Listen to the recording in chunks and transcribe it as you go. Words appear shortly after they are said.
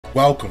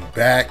Welcome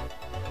back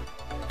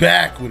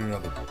with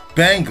another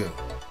banger.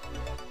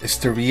 It's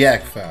the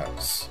React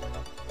Files.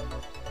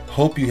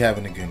 Hope you're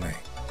having a good night.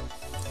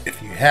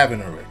 If you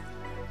haven't already,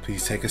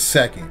 please take a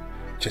second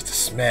just to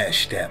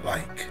smash that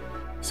like,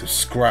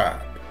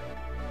 subscribe,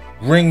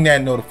 ring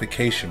that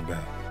notification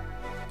bell,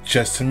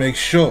 just to make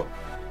sure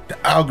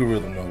the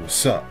algorithm knows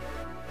what's up.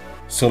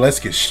 So let's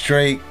get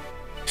straight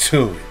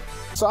to it.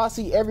 So I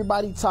see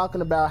everybody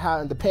talking about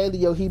how in the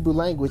Paleo Hebrew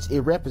language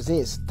it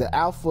represents the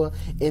Alpha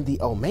and the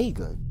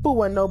Omega. But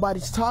what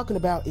nobody's talking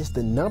about is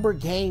the number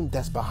game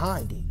that's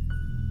behind it.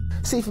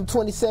 See, from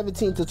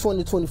 2017 to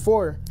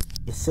 2024,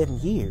 it's 7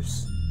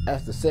 years.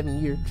 That's the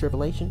 7-year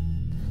tribulation.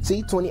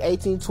 See,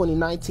 2018,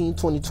 2019,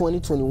 2020,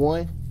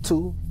 21,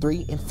 2,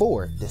 3, and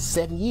 4. That's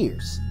 7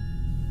 years.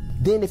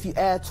 Then if you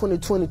add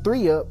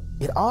 2023 up,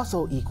 it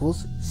also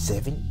equals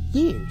 7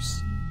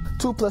 years.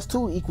 2 plus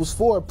 2 equals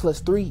 4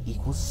 plus 3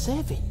 equals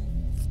 7.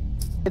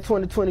 In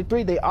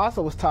 2023, they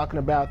also was talking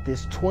about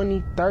this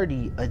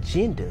 2030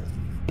 agenda,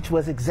 which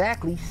was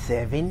exactly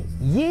 7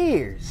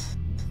 years.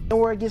 And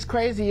where it gets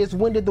crazy is,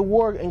 when did the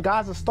war in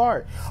Gaza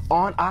start?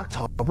 On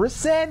October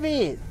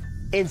 7th.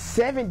 And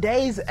 7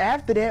 days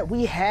after that,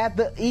 we had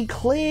the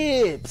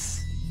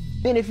eclipse.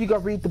 Then if you go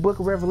read the book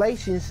of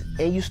Revelations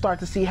and you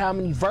start to see how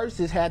many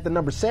verses had the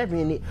number 7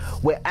 in it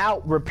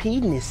without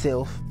repeating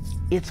itself,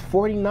 it's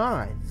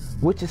 49,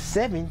 which is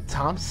 7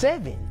 times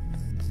 7.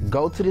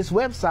 Go to this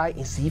website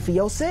and see for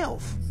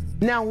yourself.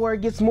 Now where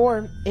it gets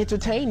more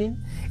entertaining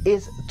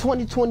is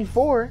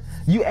 2024,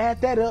 you add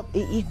that up,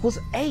 it equals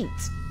 8.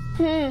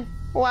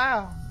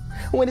 Wow.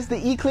 When is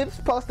the eclipse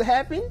supposed to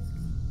happen?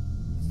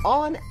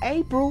 On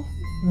April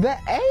the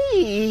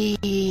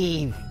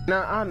 8th.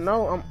 Now I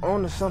know I'm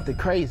on to something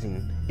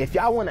crazy. If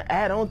y'all want to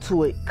add on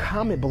to it,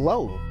 comment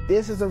below.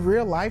 This is a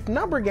real life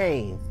number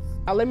game.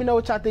 Now let me know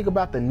what y'all think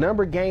about the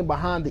number game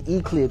behind the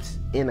eclipse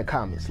in the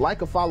comments.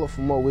 Like or follow for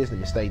more wisdom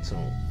and stay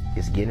tuned.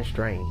 It's getting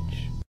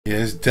strange. Yeah,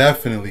 it's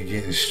definitely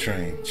getting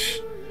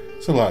strange.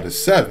 It's a lot of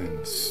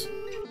 7s.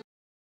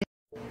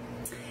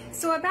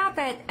 So about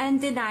that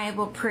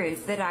undeniable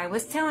proof that I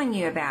was telling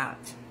you about.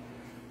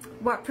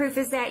 What proof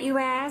is that, you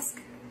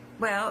ask?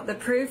 Well, the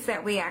proof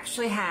that we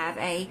actually have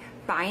a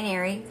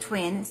binary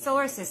twin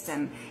solar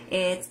system.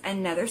 It's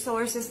another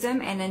solar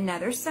system and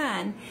another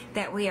sun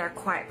that we are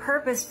quite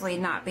purposefully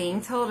not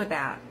being told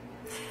about.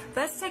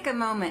 Let's take a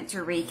moment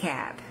to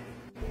recap.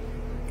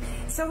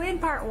 So in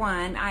part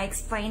 1, I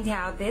explained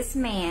how this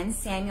man,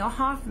 Samuel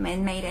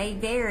Hoffman, made a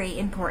very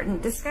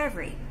important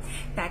discovery.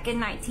 Back in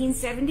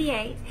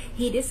 1978,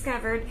 he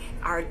discovered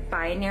our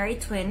binary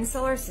twin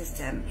solar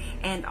system,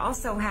 and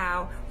also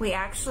how we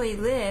actually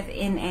live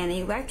in an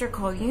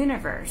electrical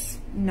universe,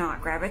 not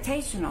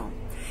gravitational.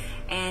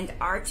 And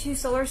our two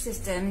solar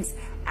systems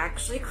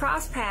actually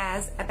cross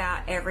paths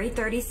about every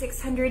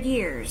 3,600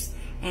 years.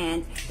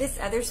 And this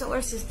other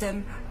solar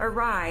system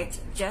arrived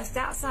just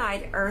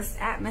outside Earth's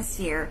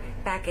atmosphere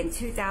back in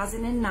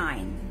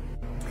 2009.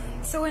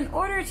 So in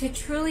order to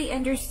truly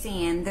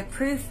understand the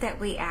proof that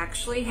we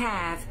actually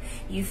have,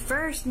 you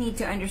first need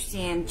to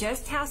understand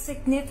just how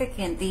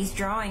significant these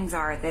drawings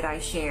are that I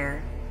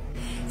share.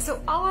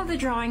 So all of the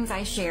drawings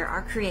I share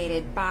are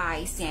created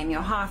by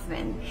Samuel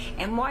Hoffman,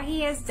 and what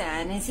he has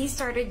done is he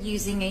started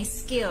using a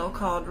skill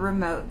called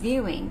remote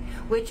viewing,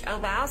 which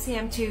allows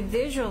him to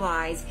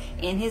visualize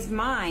in his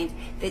mind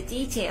the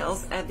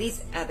details of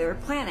these other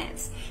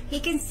planets. He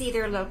can see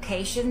their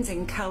locations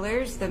and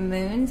colors, the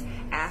moons,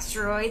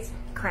 asteroids,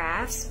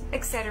 crafts,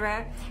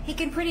 etc. He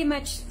can pretty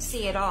much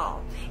see it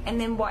all.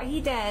 And then what he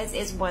does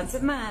is once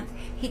a month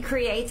he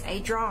creates a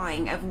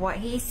drawing of what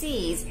he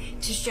sees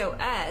to show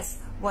us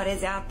what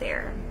is out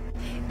there.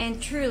 And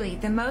truly,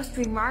 the most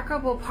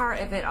remarkable part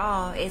of it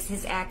all is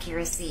his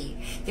accuracy.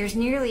 There's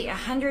nearly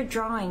 100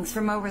 drawings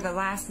from over the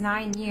last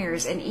 9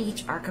 years, and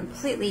each are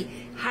completely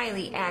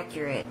highly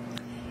accurate.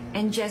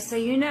 And just so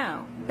you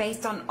know,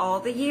 based on all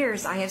the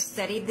years I have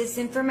studied this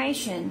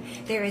information,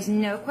 there is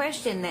no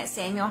question that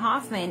Samuel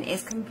Hoffman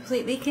is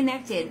completely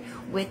connected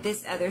with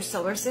this other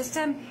solar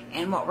system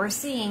and what we're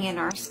seeing in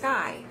our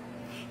sky.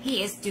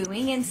 He is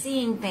doing and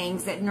seeing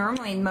things that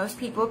normally most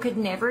people could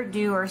never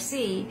do or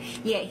see,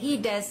 yet he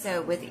does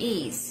so with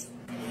ease.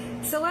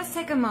 So let's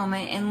take a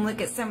moment and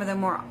look at some of the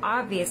more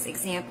obvious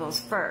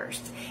examples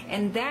first,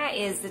 and that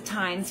is the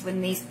times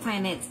when these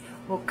planets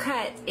will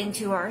cut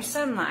into our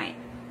sunlight.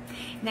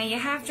 Now you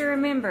have to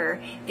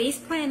remember, these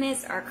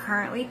planets are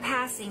currently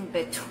passing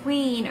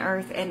between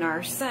Earth and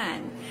our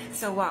sun,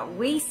 so what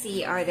we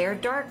see are their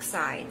dark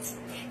sides.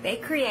 They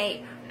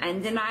create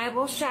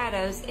undeniable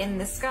shadows in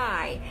the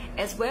sky,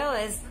 as well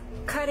as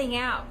cutting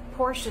out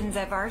portions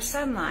of our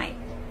sunlight.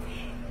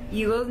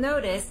 You will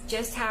notice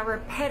just how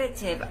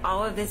repetitive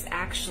all of this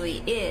actually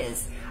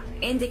is,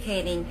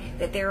 indicating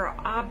that there are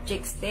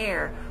objects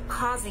there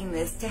causing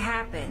this to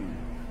happen.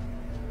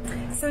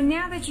 So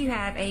now that you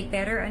have a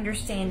better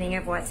understanding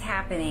of what's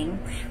happening,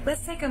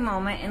 let's take a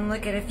moment and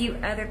look at a few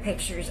other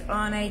pictures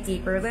on a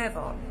deeper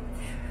level.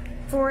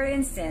 For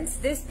instance,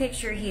 this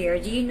picture here,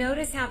 do you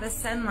notice how the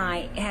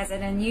sunlight has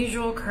an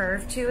unusual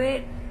curve to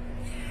it?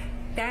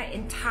 That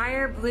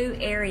entire blue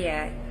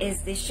area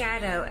is the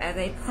shadow of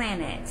a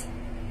planet,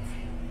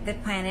 the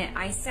planet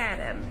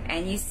Isatum,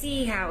 and you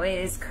see how it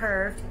is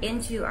curved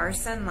into our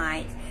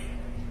sunlight,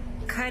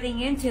 cutting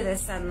into the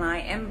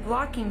sunlight and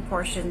blocking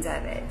portions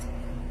of it.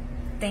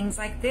 Things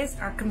like this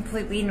are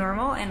completely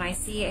normal, and I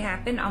see it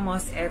happen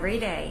almost every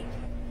day.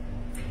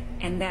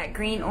 And that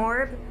green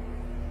orb,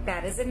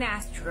 that is an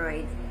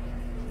asteroid,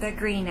 the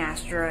green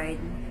asteroid.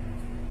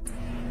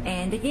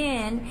 And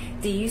again,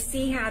 do you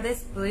see how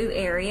this blue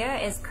area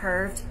is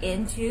curved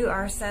into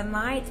our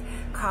sunlight,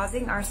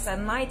 causing our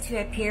sunlight to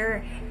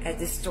appear a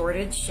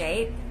distorted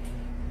shape?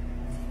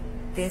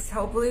 This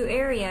whole blue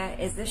area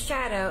is the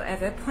shadow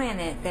of a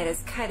planet that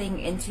is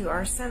cutting into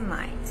our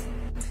sunlight.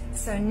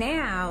 So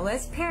now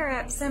let's pair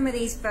up some of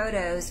these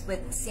photos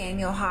with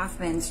Samuel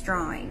Hoffman's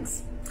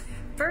drawings.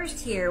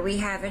 First, here we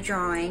have a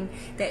drawing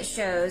that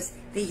shows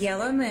the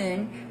yellow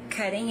moon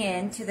cutting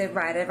in to the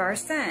right of our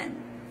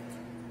sun,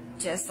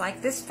 just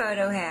like this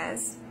photo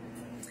has.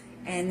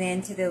 And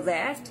then to the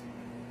left,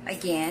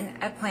 again,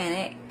 a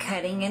planet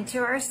cutting into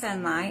our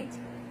sunlight.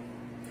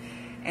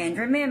 And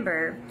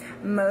remember,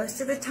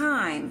 most of the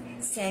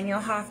time, Samuel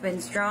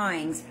Hoffman's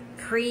drawings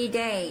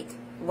predate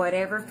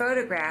whatever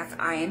photograph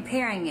I am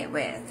pairing it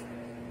with,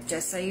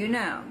 just so you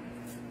know.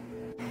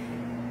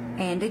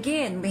 And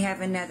again, we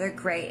have another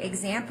great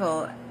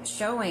example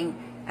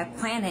showing a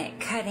planet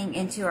cutting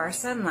into our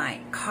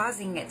sunlight,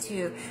 causing it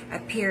to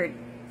appear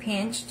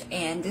pinched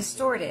and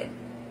distorted.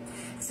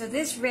 So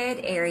this red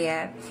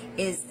area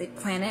is the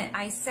planet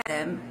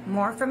Isatum,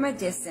 more from a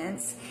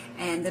distance,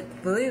 and the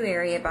blue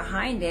area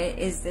behind it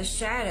is the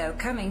shadow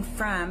coming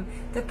from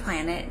the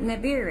planet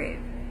Nibiru.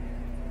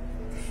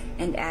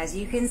 And as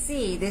you can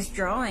see, this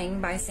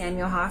drawing by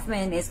Samuel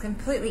Hoffman is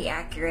completely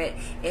accurate,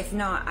 if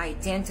not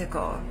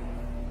identical.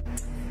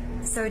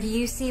 So do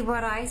you see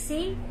what I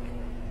see?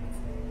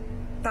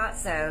 Thought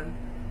so.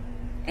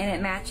 And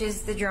it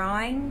matches the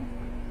drawing,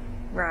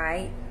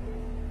 right?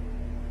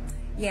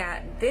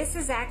 Yeah, this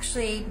is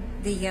actually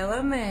the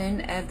yellow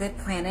moon of the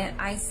planet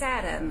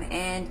Isatum,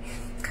 and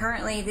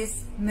currently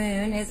this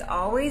moon is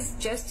always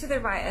just to the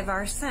right of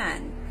our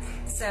sun.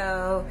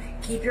 So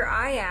keep your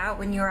eye out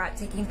when you're out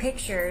taking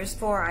pictures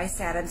for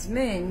Isatum's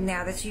moon,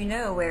 now that you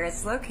know where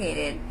it's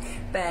located.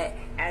 But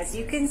as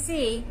you can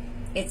see,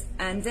 it's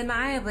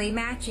undeniably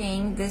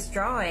matching this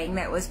drawing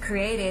that was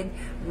created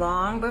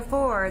long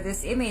before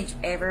this image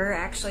ever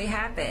actually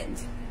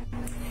happened.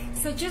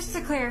 So just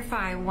to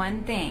clarify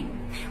one thing,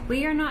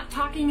 we are not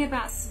talking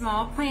about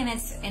small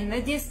planets in the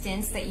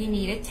distance that you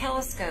need a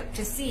telescope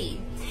to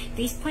see.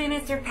 These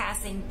planets are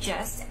passing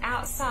just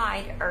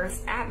outside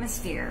Earth's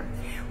atmosphere,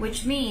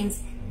 which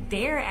means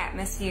their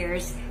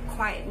atmospheres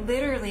quite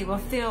literally will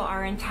fill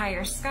our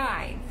entire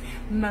sky.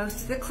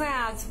 Most of the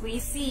clouds we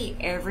see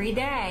every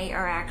day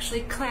are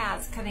actually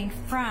clouds coming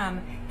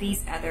from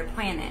these other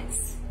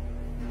planets.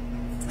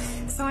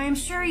 So I'm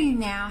sure you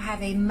now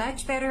have a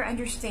much better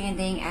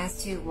understanding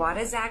as to what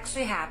is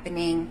actually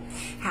happening,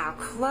 how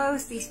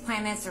close these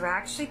planets are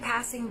actually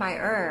passing by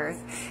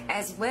Earth,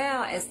 as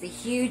well as the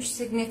huge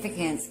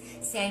significance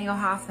Samuel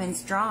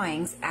Hoffman's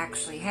drawings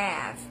actually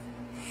have.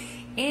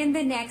 In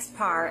the next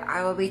part,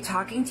 I will be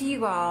talking to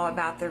you all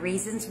about the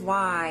reasons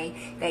why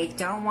they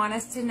don't want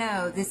us to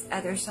know this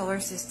other solar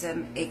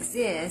system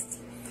exists,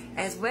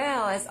 as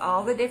well as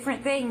all the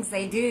different things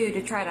they do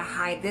to try to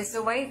hide this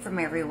away from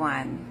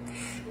everyone.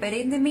 But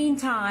in the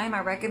meantime, I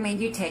recommend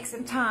you take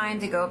some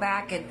time to go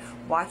back and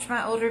watch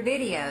my older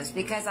videos,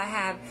 because I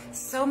have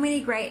so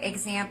many great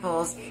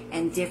examples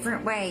and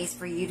different ways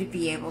for you to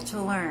be able to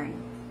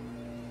learn.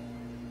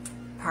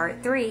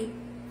 Part 3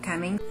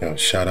 coming. Yo,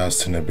 shout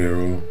outs to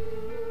Nibiru,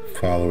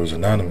 followers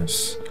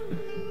anonymous.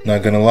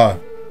 Not gonna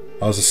lie,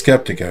 I was a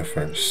skeptic at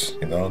first.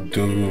 You know,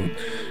 dude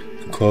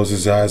can close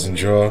his eyes and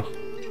draw,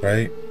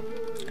 right?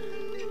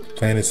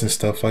 Planets and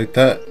stuff like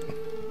that.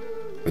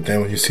 But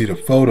then when you see the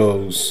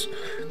photos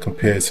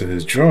compared to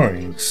his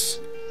drawings,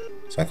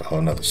 it's like a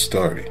whole nother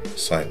story.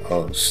 It's like,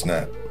 oh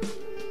snap.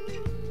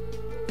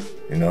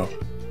 You know?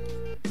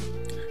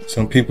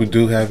 Some people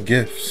do have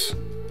gifts.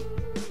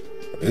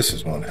 But this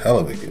is one hell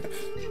of a gift.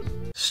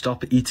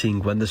 Stop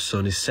eating when the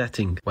sun is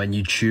setting. When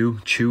you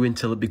chew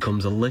until it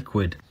becomes a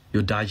liquid.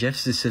 Your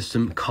digestive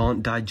system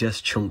can't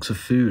digest chunks of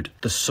food.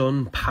 The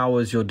sun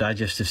powers your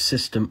digestive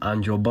system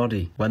and your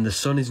body. When the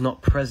sun is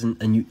not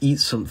present and you eat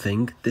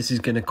something, this is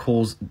going to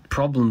cause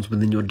problems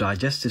within your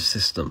digestive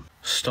system.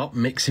 Stop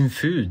mixing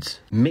foods.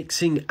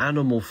 Mixing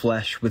animal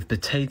flesh with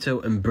potato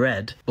and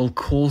bread will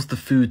cause the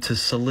food to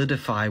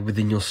solidify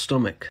within your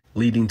stomach,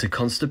 leading to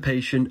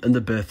constipation and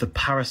the birth of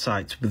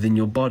parasites within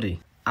your body.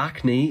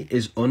 Acne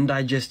is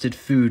undigested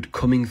food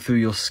coming through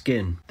your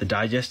skin. The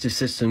digestive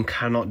system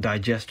cannot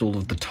digest all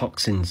of the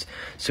toxins,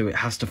 so it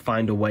has to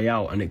find a way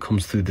out, and it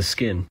comes through the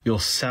skin. Your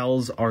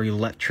cells are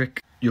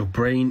electric, your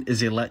brain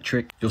is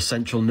electric, your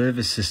central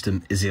nervous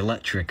system is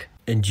electric,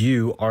 and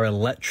you are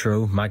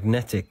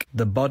electromagnetic.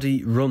 The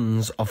body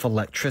runs off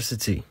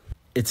electricity.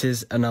 It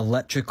is an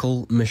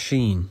electrical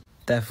machine.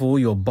 Therefore,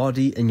 your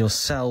body and your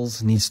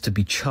cells needs to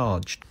be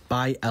charged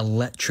by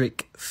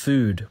electric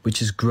food,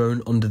 which is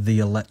grown under the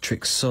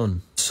electric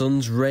sun.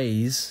 Sun's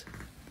rays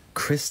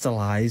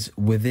crystallize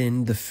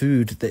within the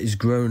food that is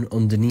grown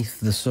underneath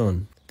the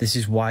sun. This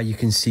is why you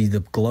can see the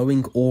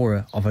glowing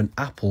aura of an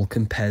apple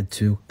compared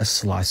to a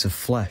slice of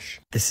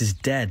flesh. This is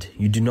dead.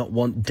 You do not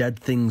want dead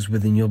things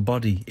within your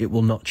body. It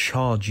will not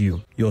charge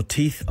you. Your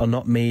teeth are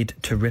not made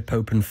to rip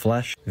open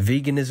flesh.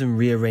 Veganism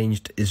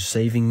rearranged is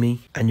saving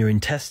me. And your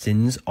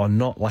intestines are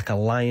not like a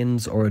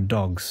lion's or a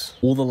dog's.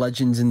 All the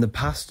legends in the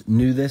past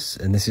knew this,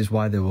 and this is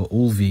why they were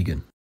all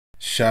vegan.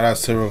 Shout out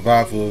to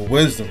Revival of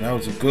Wisdom. That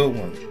was a good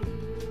one.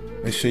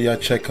 Make sure y'all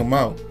check him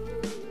out.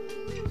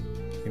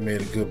 He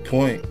made a good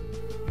point.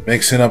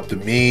 Mixing up the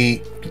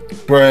meat, the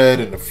bread,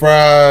 and the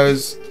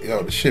fries.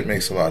 Yo, the shit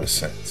makes a lot of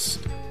sense.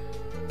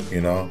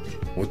 You know,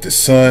 with the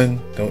sun,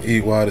 don't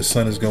eat while the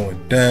sun is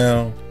going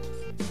down.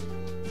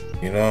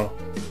 You know,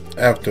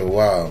 after a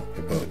while,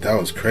 but that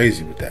was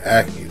crazy with the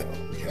acne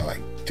though. You're like,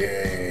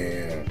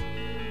 damn,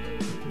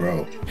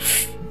 bro.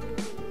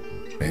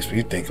 Makes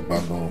me think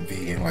about going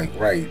vegan like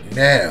right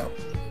now.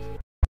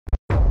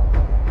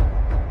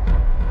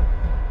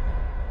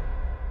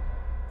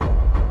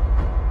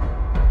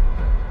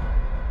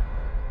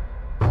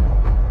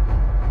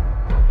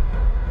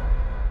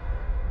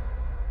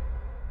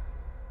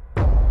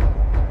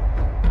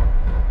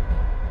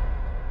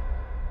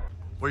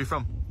 Where are you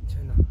from?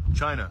 China.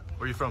 China.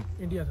 Where are you from?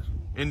 India.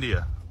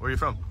 India. Where are you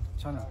from?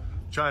 China.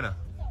 China.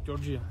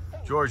 Georgia.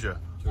 Georgia.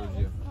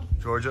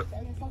 Georgia.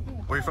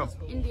 Where are you from?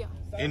 India.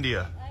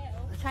 India.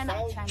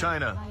 China.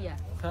 China. Yeah.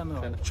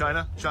 China.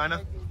 China.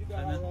 China.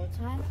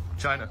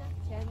 China.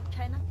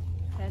 China.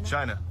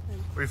 China.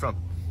 Where are you from?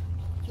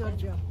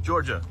 Georgia.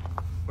 Georgia.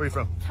 Where are you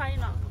from?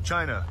 China.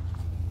 China.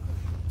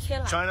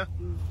 China.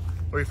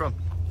 Where are you from?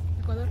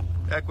 Ecuador.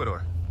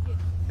 Ecuador.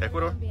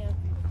 Ecuador.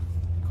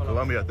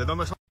 Colombia. ¿De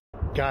dónde son?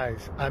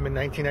 Guys, I'm in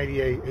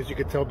 1998. As you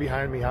can tell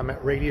behind me, I'm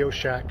at Radio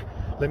Shack.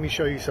 Let me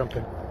show you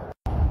something.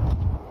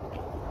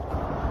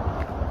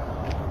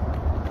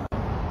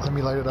 Let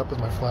me light it up with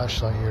my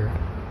flashlight here.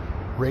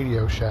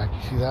 Radio Shack.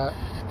 You see that?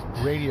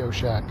 Radio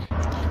Shack.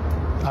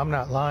 I'm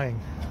not lying.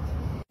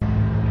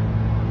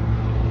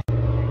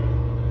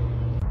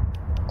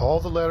 All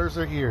the letters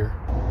are here.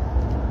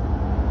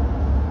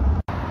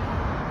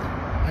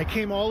 I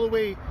came all the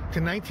way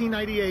to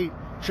 1998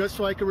 just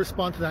so I could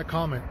respond to that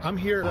comment. I'm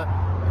here at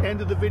the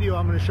end of the video.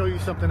 I'm going to show you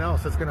something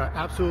else that's going to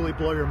absolutely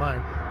blow your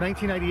mind.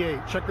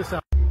 1998. Check this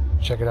out.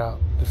 Check it out.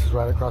 This is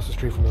right across the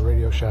street from the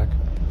Radio Shack.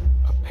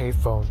 A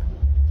payphone.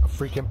 A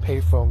freaking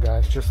payphone,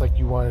 guys. Just like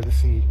you wanted to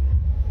see.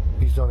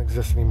 These don't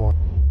exist anymore.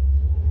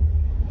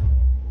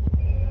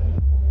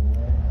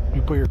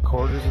 You put your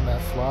quarters in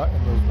that slot,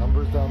 and those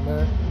numbers down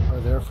there are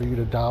there for you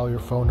to dial your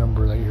phone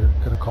number that you're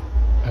going to call.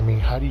 I mean,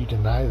 how do you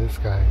deny this,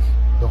 guys?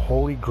 The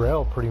Holy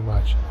Grail, pretty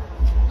much.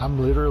 I'm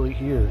literally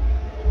here.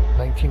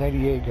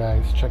 1998,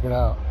 guys. Check it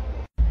out.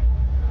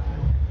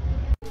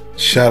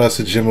 Shout out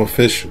to Jim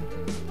Official.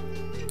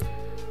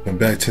 Went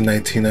back to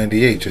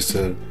 1998 just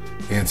to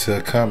answer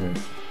a comment.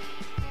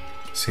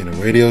 Seen a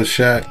Radio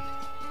Shack,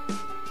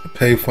 a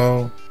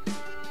payphone.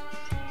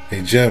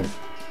 Hey Jim,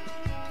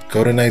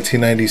 go to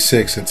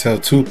 1996 and tell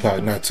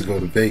Tupac not to go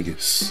to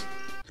Vegas.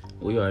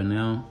 We are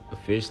now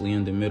officially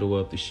in the middle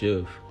of the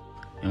shift.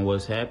 And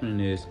what's happening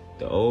is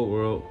the old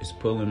world is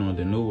pulling on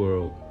the new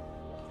world.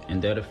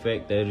 And that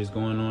effect that is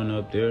going on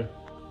up there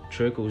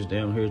trickles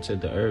down here to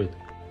the earth.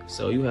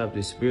 So you have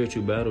this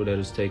spiritual battle that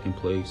is taking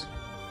place.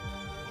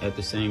 At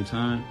the same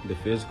time, the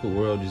physical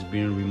world is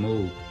being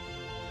removed.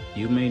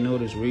 You may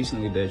notice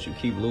recently that you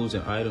keep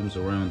losing items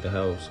around the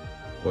house,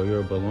 or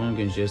your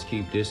belongings just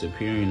keep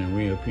disappearing and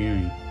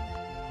reappearing.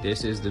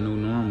 This is the new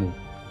normal.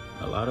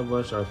 A lot of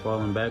us are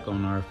falling back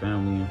on our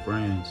family and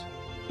friends.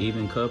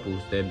 Even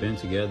couples that have been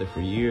together for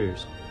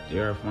years, they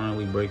are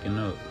finally breaking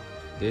up.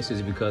 This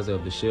is because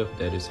of the shift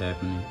that is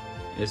happening.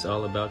 It's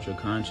all about your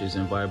conscience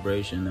and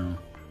vibration now.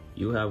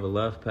 You have a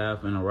left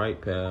path and a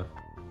right path.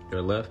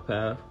 Your left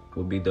path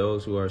will be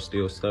those who are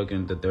still stuck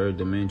in the third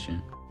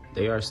dimension.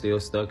 They are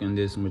still stuck in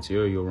this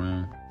material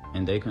realm,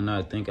 and they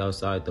cannot think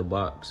outside the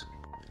box.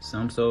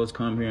 Some souls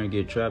come here and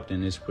get trapped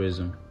in this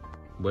prison,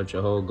 but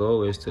your whole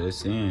goal is to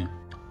ascend.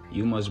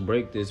 You must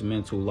break this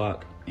mental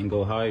lock and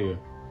go higher.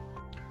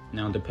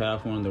 Now the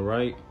path on the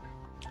right,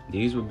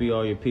 these will be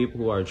all your people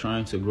who are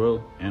trying to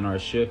grow and are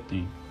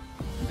shifting.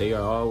 They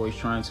are always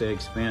trying to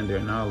expand their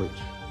knowledge.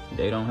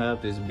 They don't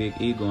have this big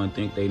ego and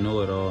think they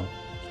know it all.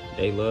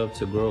 They love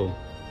to grow.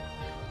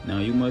 Now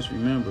you must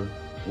remember,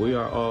 we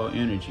are all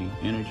energy.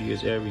 Energy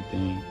is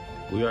everything.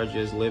 We are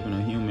just living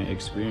a human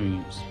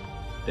experience.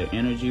 The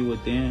energy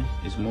within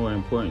is more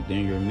important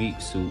than your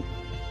meat suit.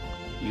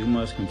 You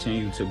must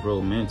continue to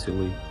grow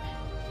mentally.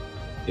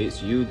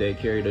 It's you that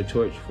carry the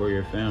torch for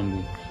your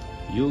family.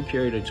 You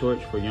carry the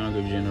torch for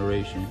younger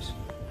generations.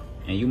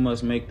 And you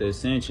must make the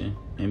ascension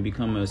and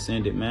become an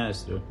ascended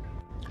master.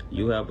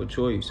 You have a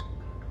choice.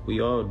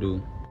 We all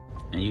do.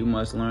 And you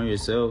must learn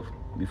yourself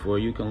before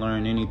you can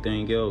learn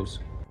anything else.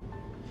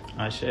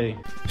 Ashe.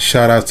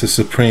 Shout out to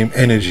Supreme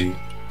Energy.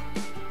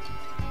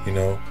 You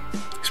know,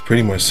 he's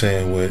pretty much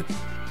saying what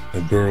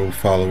the Burial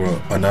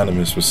Follower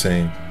Anonymous was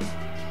saying.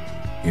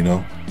 You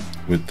know,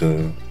 with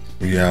the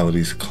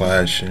realities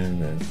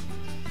clashing, and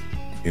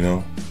you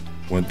know,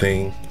 one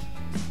thing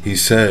he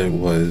said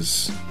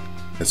was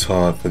it's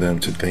hard for them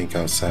to think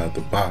outside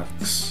the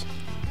box,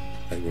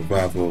 like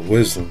Revival of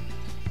Wisdom.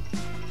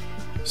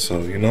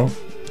 So, you know,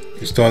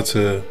 you start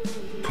to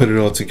put it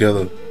all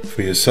together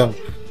for yourself,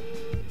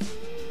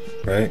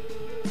 right?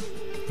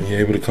 And you're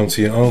able to come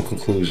to your own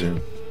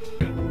conclusion.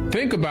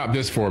 Think about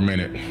this for a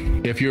minute.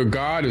 If your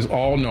God is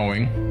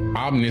all-knowing,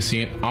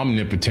 omniscient,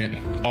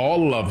 omnipotent,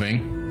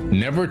 all-loving,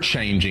 never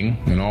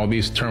changing, and all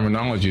these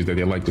terminologies that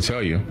they like to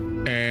tell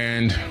you,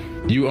 and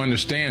you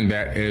understand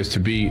that as to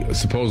be a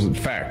supposed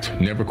fact,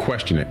 never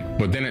question it.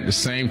 But then at the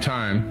same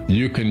time,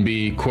 you can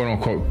be quote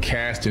unquote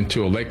cast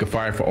into a lake of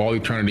fire for all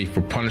eternity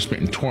for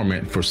punishment and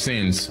torment for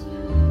sins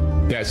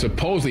that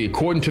supposedly,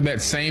 according to that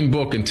same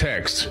book and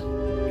text,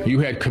 you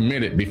had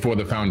committed before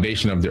the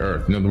foundation of the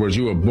earth. In other words,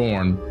 you were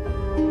born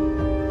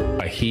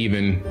a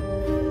heathen,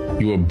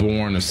 you were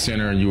born a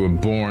sinner, you were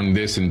born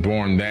this and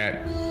born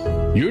that.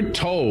 You're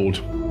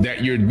told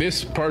that you're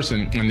this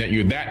person and that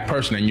you're that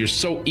person and you're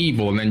so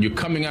evil, and then you're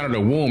coming out of the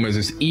womb as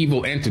this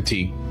evil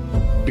entity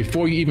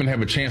before you even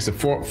have a chance to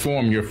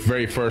form your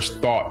very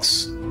first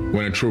thoughts,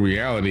 when in true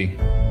reality,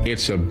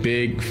 it's a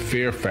big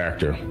fear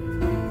factor.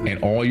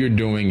 And all you're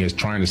doing is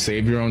trying to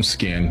save your own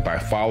skin by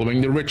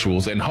following the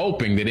rituals and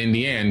hoping that in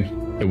the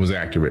end, it was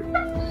accurate.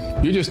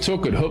 You just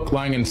took it hook,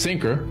 line, and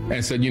sinker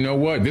and said, you know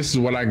what, this is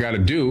what I got to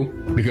do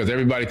because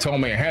everybody told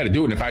me I had to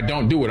do it. And if I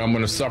don't do it, I'm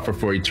going to suffer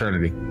for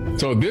eternity.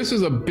 So this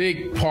is a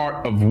big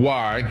part of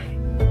why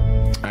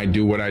I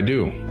do what I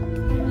do.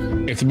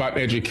 It's about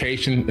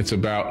education. It's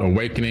about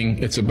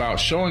awakening. It's about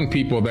showing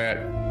people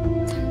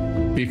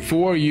that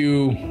before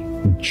you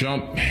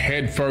jump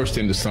headfirst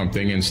into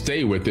something and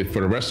stay with it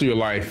for the rest of your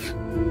life,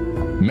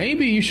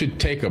 maybe you should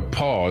take a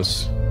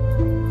pause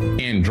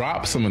and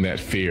drop some of that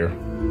fear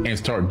and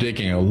start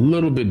digging a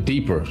little bit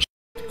deeper.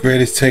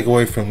 Greatest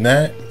takeaway from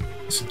that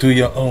is to do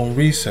your own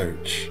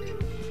research.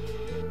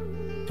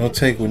 Don't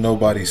take what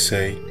nobody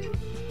say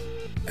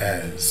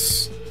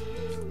as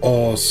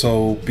all,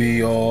 so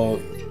be all.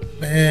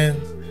 Man,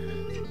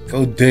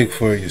 go dig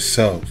for it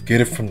yourself.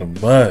 Get it from the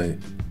mud.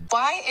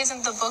 Why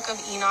isn't the book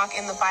of Enoch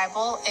in the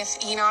Bible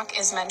if Enoch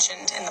is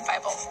mentioned in the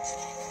Bible?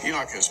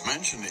 Enoch is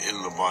mentioned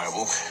in the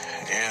Bible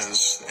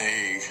as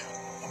a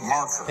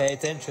marker. Pay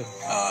attention.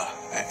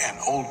 An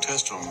Old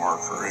Testament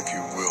marker, if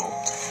you will.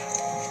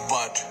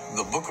 But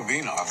the book of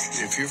Enoch,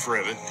 if you've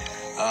read it,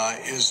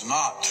 is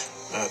not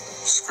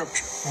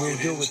scripture. We'll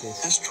deal with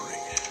this. History.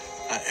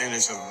 And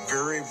it's a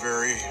very,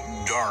 very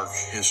dark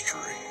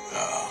history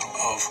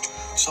of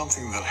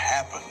something that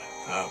happened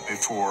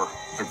before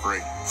the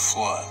Great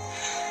Flood.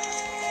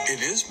 It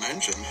is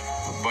mentioned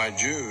by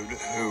Jude,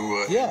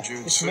 who in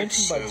Jude 6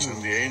 says,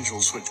 and the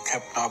angels which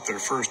kept not their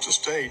first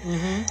estate,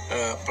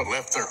 but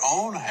left their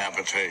own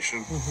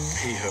habitation,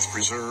 he hath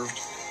reserved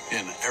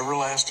in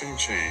everlasting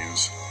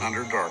chains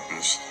under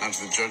darkness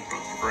unto the judgment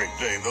of the great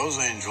day. Those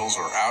angels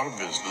are out of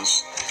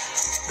business.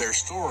 Their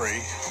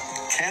story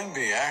can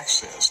be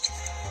accessed,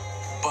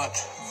 but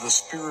the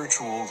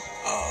spiritual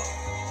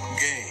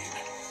gain,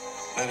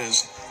 that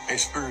is, a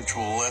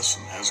spiritual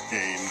lesson has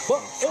gained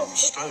from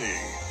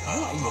studying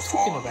the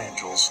fallen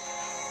angels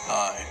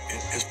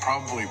is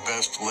probably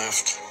best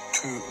left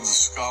to the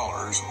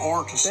scholars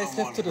or to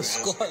someone who has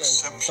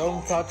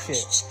exceptional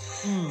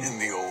interests in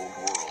the old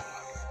world.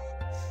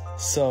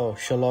 So,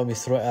 Shalom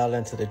Yisrael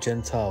and to the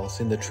Gentiles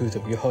in the truth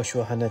of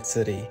Yehoshua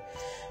HaNetzari.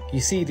 You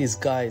see these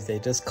guys, they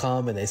just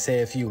come and they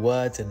say a few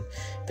words and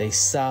they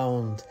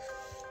sound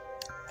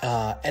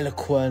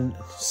eloquent.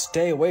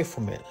 Stay away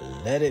from it.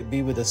 Let it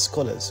be with the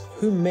scholars.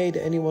 Who made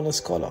anyone a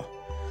scholar?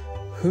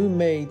 Who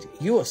made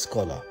you a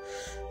scholar?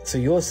 So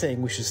you're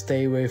saying we should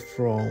stay away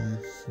from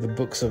the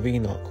books of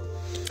Enoch.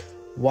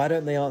 Why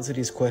don't they answer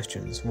these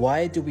questions?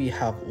 Why do we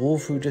have all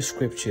through the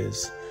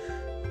scriptures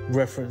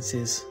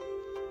references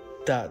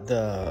that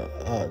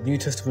the New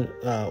Testament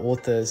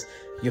authors,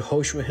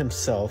 Yehoshua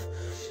himself,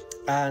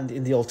 and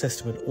in the Old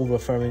Testament all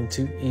referring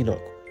to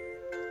Enoch?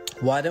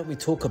 Why don't we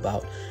talk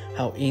about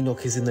how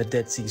Enoch is in the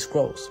Dead Sea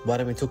Scrolls? Why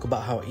don't we talk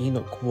about how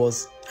Enoch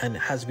was and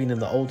has been in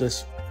the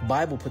oldest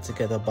Bible put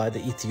together by the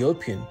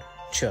Ethiopian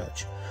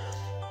church?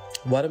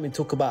 Why don't we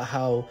talk about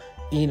how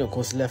Enoch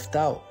was left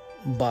out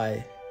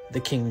by the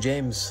King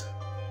James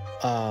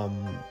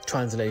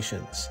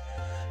translations?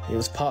 It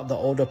was part of the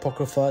older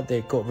Apocrypha.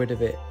 They got rid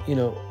of it,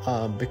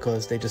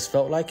 because they just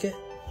felt like it.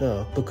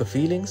 The Book of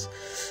Feelings.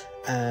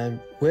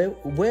 And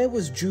where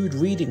was Jude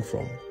reading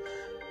from?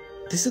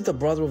 This is the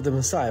brother of the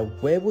Messiah.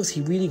 Where was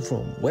he reading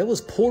from? Where was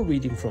Paul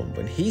reading from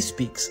when he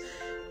speaks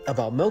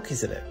about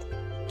Melchizedek?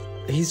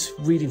 He's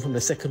reading from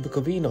the second book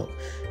of Enoch.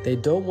 They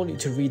don't want you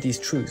to read these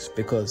truths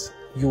because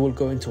you will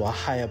go into a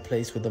higher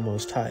place with the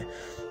Most High.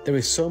 There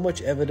is so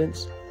much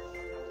evidence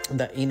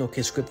that Enoch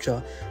is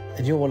scripture,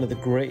 and one of the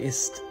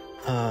greatest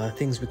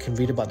things we can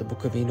read about the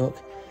book of Enoch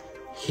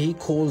he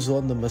calls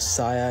on the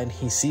Messiah, and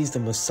he sees the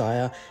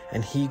Messiah,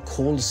 and he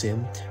calls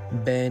him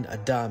Ben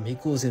Adam. He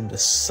calls him the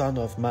Son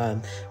of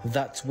Man.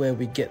 That's where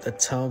we get the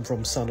term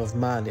from, Son of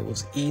Man. It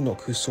was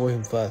Enoch who saw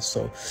him first.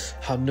 So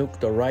Hanuk,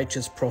 the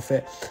righteous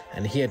prophet,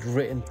 and he had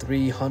written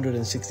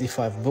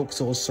 365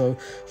 books also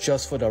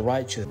just for the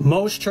righteous.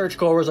 Most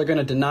churchgoers are going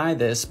to deny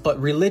this, but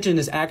religion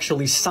is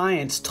actually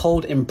science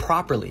told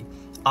improperly.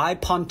 I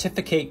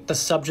pontificate the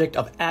subject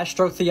of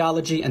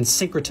astrotheology and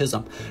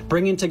syncretism,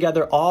 bringing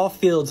together all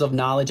fields of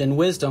knowledge and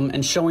wisdom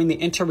and showing the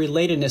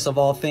interrelatedness of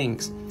all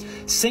things.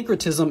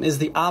 Syncretism is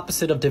the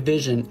opposite of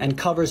division and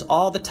covers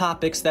all the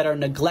topics that are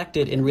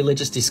neglected in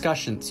religious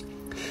discussions.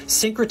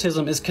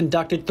 Syncretism is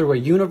conducted through a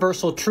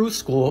universal truth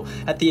school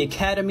at the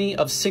Academy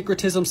of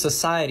Syncretism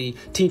Society,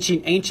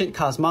 teaching ancient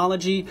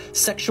cosmology,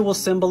 sexual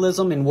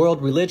symbolism in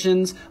world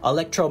religions,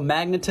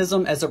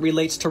 electromagnetism as it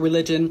relates to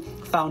religion,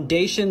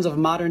 foundations of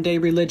modern-day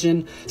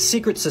religion,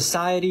 secret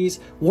societies,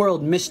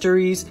 world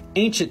mysteries,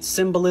 ancient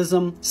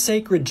symbolism,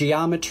 sacred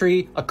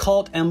geometry,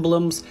 occult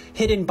emblems,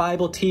 hidden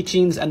Bible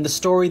teachings, and the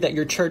story that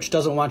your church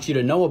doesn't want you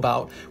to know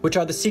about, which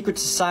are the secret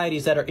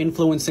societies that are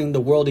influencing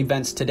the world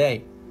events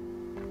today.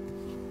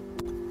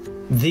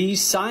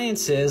 These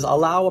sciences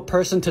allow a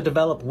person to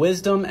develop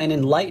wisdom and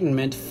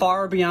enlightenment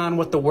far beyond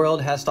what the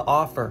world has to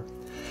offer.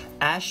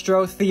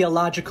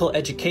 Astrotheological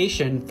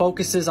education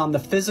focuses on the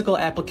physical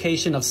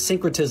application of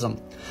syncretism.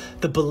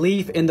 The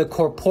belief in the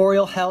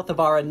corporeal health of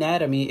our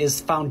anatomy is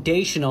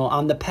foundational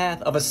on the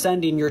path of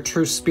ascending your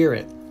true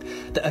spirit.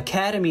 The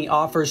Academy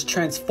offers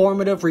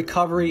transformative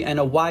recovery and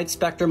a wide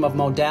spectrum of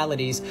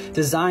modalities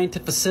designed to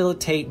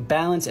facilitate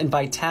balance and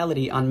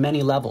vitality on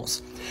many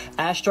levels.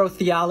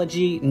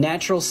 Astrotheology,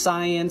 natural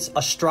science,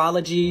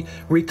 astrology,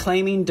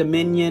 reclaiming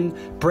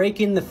dominion,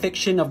 breaking the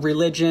fiction of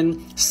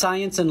religion,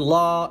 science and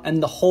law,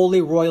 and the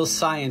holy royal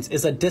science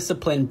is a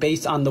discipline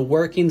based on the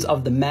workings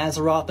of the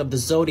Mazzaroth of the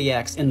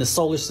zodiacs in the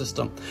solar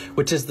system,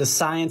 which is the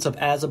science of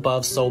as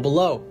above, so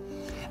below.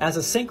 As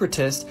a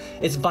syncretist,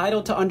 it's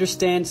vital to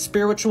understand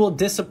spiritual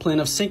discipline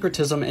of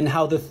syncretism and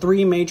how the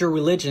three major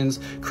religions,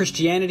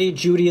 Christianity,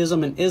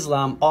 Judaism, and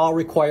Islam, all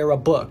require a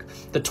book: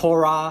 the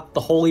Torah,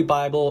 the Holy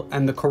Bible,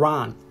 and the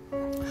Quran.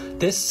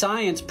 This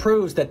science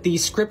proves that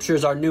these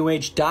scriptures are New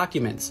Age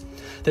documents.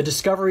 The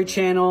Discovery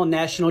Channel,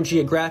 National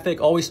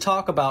Geographic always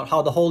talk about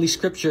how the Holy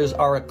Scriptures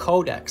are a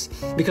codex,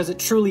 because it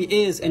truly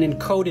is an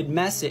encoded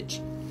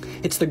message.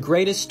 It's the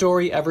greatest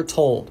story ever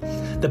told.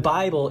 The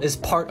Bible is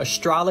part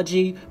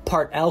astrology,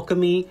 part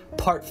alchemy,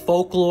 part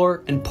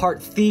folklore, and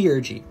part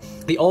theurgy.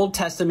 The Old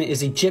Testament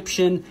is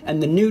Egyptian,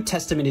 and the New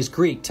Testament is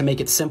Greek, to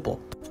make it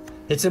simple.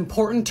 It's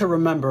important to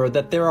remember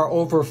that there are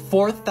over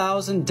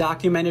 4,000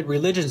 documented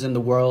religions in the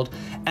world,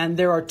 and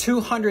there are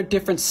 200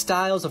 different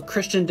styles of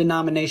Christian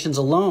denominations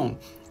alone.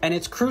 And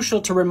it's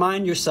crucial to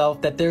remind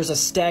yourself that there's a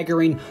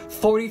staggering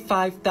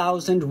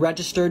 45,000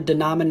 registered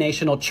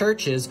denominational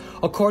churches,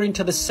 according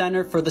to the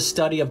Center for the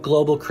Study of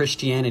Global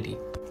Christianity.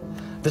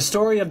 The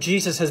story of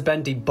Jesus has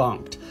been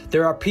debunked.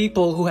 There are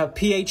people who have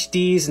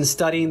PhDs in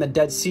studying the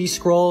Dead Sea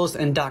Scrolls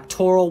and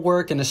doctoral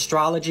work in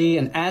astrology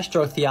and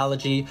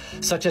astrotheology,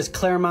 such as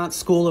Claremont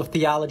School of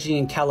Theology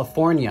in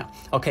California.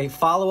 Okay,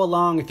 follow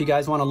along if you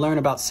guys want to learn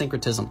about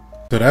syncretism.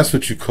 So that's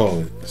what you call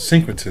it,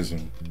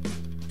 syncretism.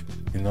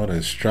 You know, the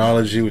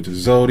astrology with the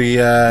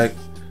zodiac,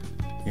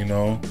 you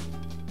know,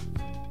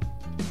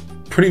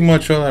 pretty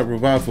much all that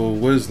revival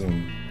of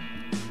wisdom.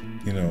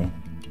 You know,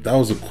 that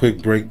was a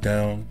quick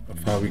breakdown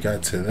of how we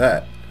got to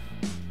that,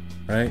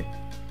 right?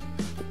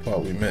 The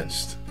part we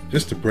missed,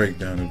 just a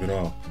breakdown of it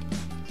all.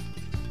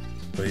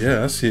 But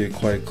yeah, I see it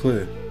quite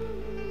clear.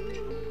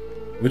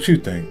 What you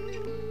think?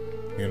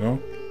 You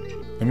know?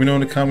 Let me know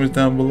in the comments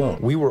down below.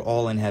 We were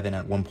all in heaven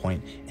at one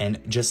point, and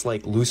just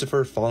like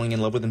Lucifer falling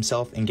in love with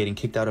himself and getting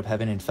kicked out of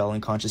heaven and fell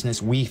in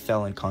consciousness, we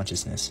fell in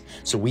consciousness.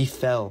 So we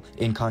fell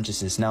in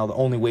consciousness. Now the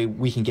only way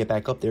we can get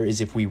back up there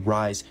is if we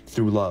rise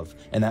through love,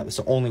 and that was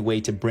the only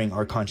way to bring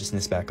our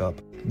consciousness back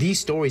up. These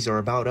stories are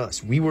about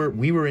us. We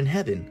were in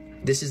heaven.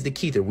 This is the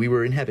key there. We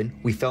were in heaven.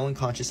 We fell in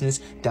consciousness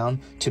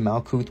down to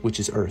Malkuth, which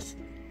is earth.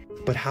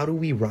 But how do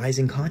we rise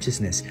in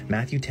consciousness?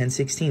 Matthew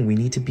 10:16, we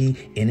need to be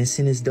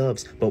innocent as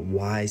doves, but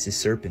wise as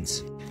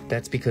serpents.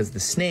 That's because the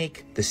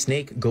snake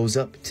goes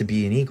up to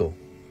be an eagle.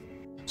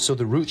 So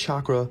the root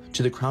chakra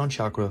to the crown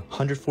chakra,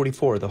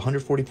 144, the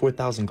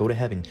 144,000 go to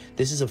heaven.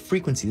 This is a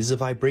frequency, this is a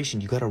vibration.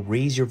 You got to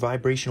raise your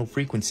vibrational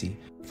frequency.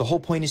 The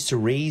whole point is to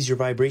raise your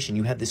vibration.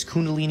 You have this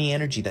kundalini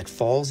energy that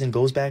falls and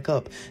goes back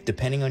up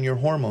depending on your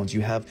hormones.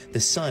 You have the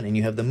sun and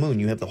you have the moon.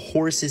 You have the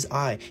Horus's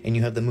eye and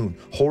you have the moon.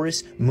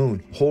 Horus,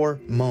 moon,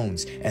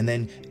 hormones. And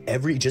then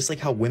just like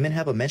how women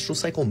have a menstrual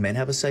cycle, men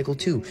have a cycle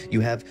too. You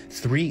have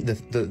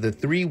the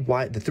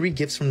three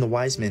gifts from the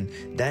wise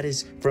men. That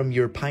is from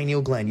your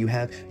pineal gland. You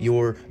have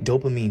your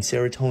dopamine,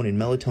 serotonin,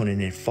 melatonin,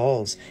 and it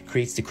falls,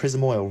 creates the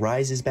chrism oil,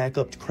 rises back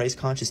up to Christ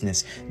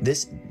consciousness.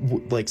 This,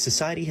 like,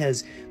 society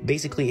has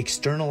basically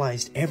external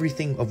externalized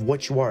everything of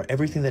what you are,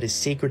 everything that is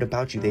sacred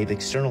about you. They've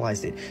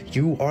externalized it.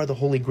 You are the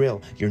Holy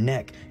Grail. Your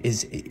neck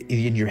is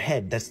in your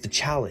head. That's the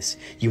chalice.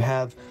 You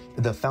have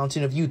the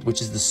fountain of youth,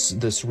 which is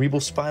the cerebral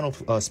spinal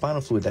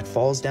fluid that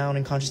falls down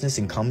in consciousness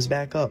and comes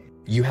back up.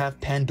 You have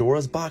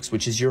Pandora's box,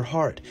 which is your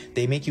heart.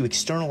 They make you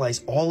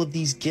externalize all of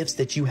these gifts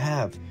that you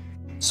have.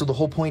 So the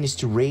whole point is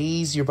to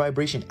raise your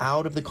vibration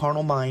out of the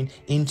carnal mind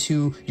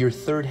into your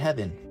third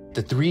heaven,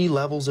 the 3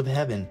 levels of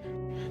heaven.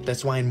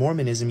 That's why in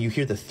Mormonism, you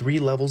hear the 3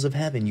 levels of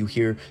heaven. You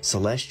hear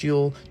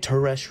celestial,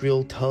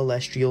 terrestrial,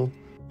 telestial.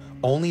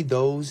 Only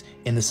those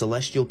in the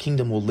celestial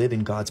kingdom will live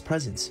in God's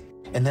presence.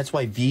 And that's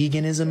why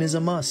veganism is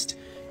a must.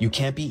 You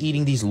can't be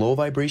eating these low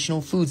vibrational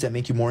foods that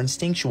make you more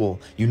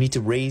instinctual. You need to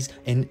raise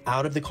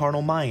out of the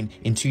carnal mind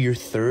into your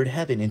third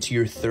heaven, into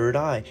your third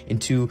eye,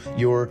 into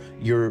your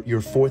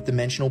 4th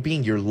dimensional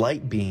being, your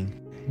light being.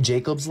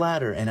 Jacob's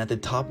ladder, and at the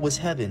top was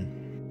heaven.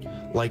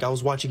 Like I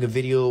was watching a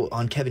video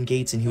on Kevin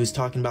Gates and he was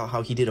talking about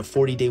how he did a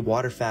 40-day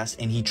water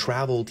fast and he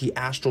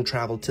astral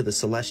traveled to the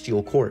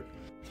celestial court.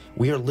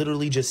 We are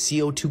literally just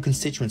CO2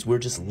 constituents. We're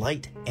just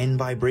light and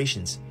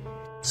vibrations.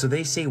 So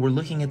they say we're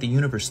looking at the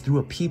universe through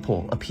a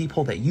peephole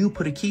that you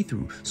put a key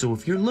through. So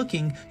if you're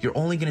looking, you're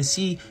only going to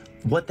see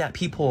what that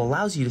peephole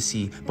allows you to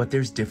see, but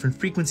there's different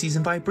frequencies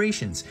and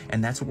vibrations,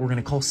 and that's what we're going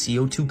to call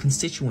CO2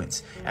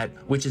 constituents,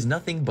 which is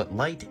nothing but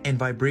light and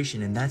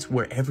vibration, and that's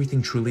where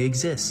everything truly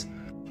exists.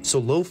 So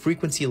low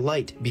frequency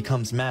light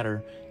becomes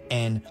matter,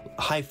 and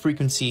high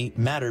frequency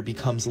matter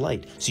becomes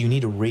light. So you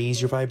need to raise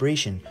your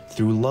vibration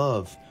through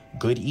love,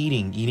 good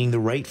eating the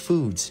right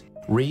foods.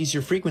 Raise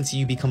your frequency,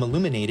 you become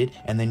illuminated,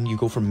 and then you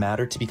go from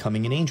matter to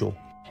becoming an angel.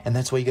 And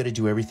that's why you got to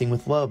do everything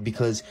with love,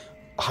 because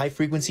high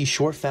frequency,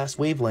 short, fast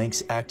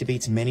wavelengths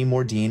activates many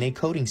more DNA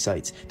coding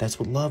sites. That's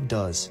what love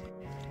does.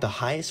 The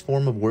highest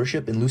form of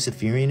worship in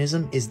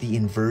Luciferianism is the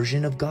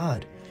inversion of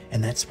God,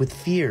 and that's with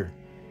fear.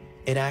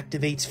 It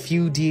activates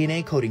few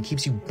DNA coding,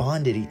 keeps you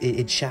bonded,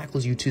 it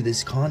shackles you to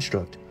this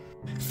construct.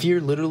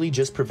 Fear literally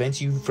just prevents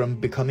you from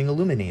becoming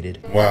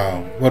illuminated.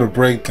 Wow, what a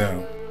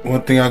breakdown.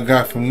 One thing I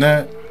got from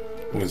that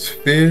was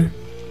fear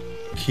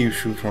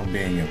keeps you from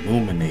being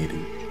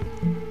illuminated.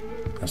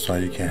 That's why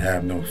you can't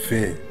have no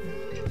fear.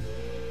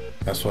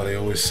 That's why they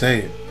always say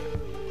it.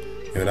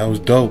 Yeah, that was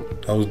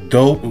dope. That was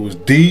dope. It was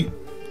deep.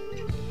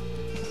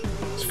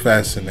 It's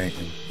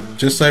fascinating.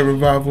 Just like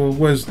Revival of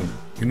Wisdom.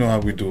 You know how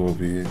we do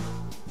over here.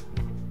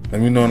 Let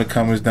me know in the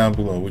comments down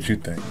below what you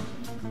think.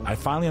 I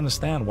finally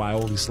understand why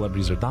all these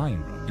celebrities are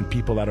dying, bro. And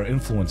people that are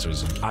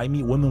influencers. And I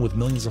meet women with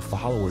millions of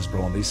followers,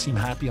 bro, and they seem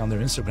happy on their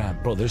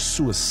Instagram. Bro, they're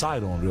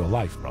suicidal in real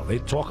life, bro. They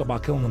talk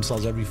about killing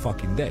themselves every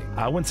fucking day.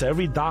 I went to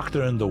every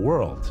doctor in the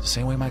world, the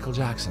same way Michael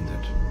Jackson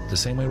did, the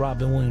same way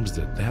Robin Williams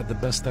did. They had the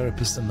best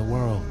therapist in the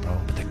world, bro,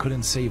 but they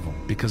couldn't save them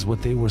because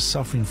what they were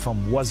suffering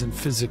from wasn't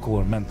physical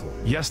or mental.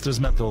 Yes, there's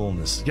mental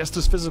illness. Yes,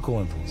 there's physical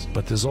illness,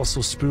 but there's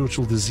also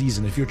spiritual disease.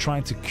 And if you're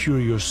trying to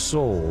cure your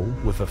soul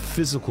with a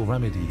physical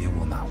remedy, it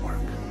will not work.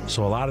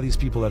 So a lot of these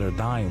people that are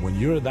dying, when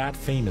you're that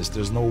famous,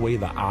 there's no way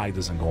the eye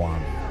doesn't go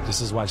on. This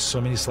is why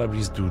so many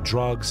celebrities do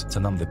drugs to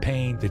numb the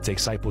pain. They take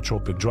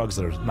psychotropic drugs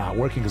that are not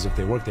working, because if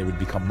they work, they would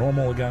become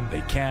normal again.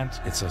 They can't.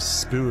 It's a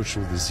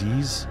spiritual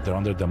disease. They're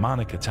under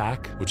demonic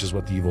attack, which is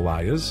what the evil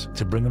eye is,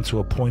 to bring them to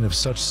a point of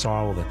such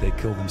sorrow that they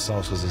kill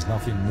themselves, because there's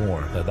nothing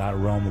more that that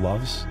realm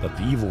loves, that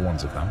the evil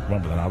ones of them,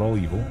 remember, they're not all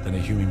evil, than a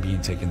human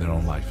being taking their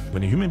own life.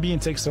 When a human being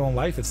takes their own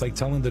life, it's like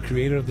telling the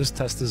creator, this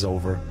test is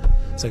over.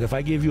 It's like if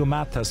I gave you a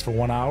math test for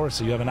 1 hour,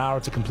 so you have an hour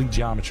to complete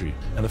geometry.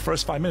 In the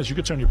first 5 minutes, you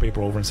could turn your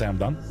paper over and say, I'm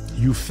done.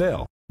 You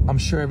fail. I'm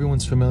sure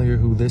everyone's familiar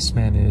who this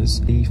man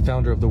is, the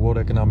founder of the World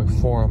Economic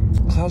Forum.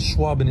 Klaus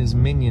Schwab and his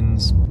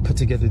minions put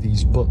together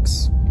these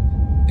books.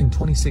 In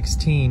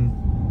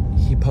 2016,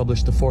 he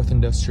published The Fourth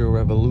Industrial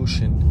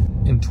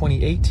Revolution. In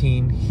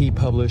 2018, he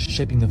published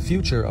Shaping the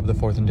Future of the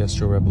Fourth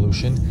Industrial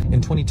Revolution. In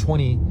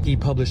 2020, he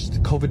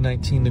published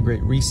COVID-19, The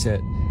Great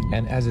Reset.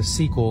 And as a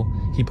sequel,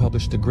 he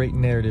published The Great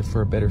Narrative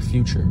for a Better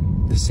Future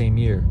the same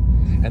year.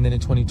 And then in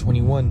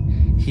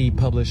 2021, he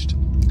published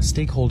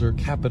Stakeholder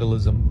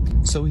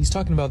Capitalism. So he's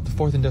talking about the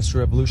Fourth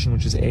Industrial Revolution,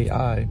 which is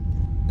AI,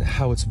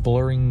 how it's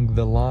blurring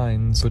the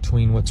lines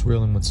between what's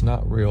real and what's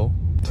not real.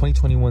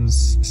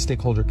 2021's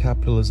Stakeholder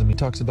Capitalism, he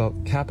talks about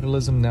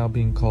capitalism now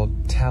being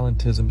called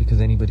talentism because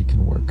anybody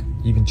can work,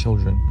 even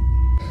children.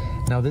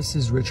 Now this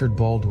is Richard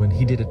Baldwin.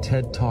 He did a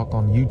TED Talk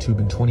on YouTube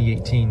in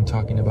 2018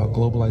 talking about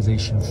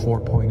Globalization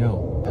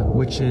 4.0,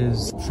 which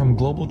is from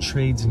global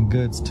trades in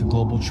goods to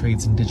global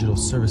trades in digital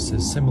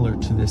services, similar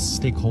to this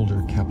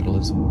stakeholder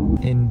capitalism.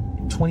 In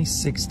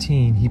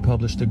 2016, he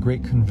published The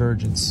Great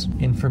Convergence,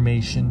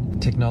 Information,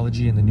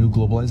 Technology, and the New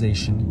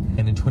Globalization.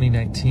 And in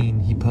 2019,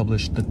 he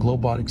published The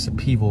Globotics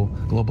Upheaval,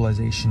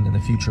 Globalization, and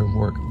the Future of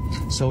Work.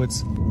 So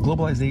it's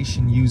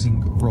globalization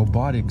using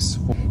robotics.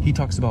 He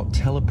talks about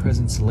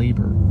telepresence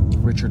labor.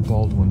 Richard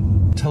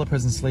Baldwin.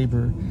 Telepresence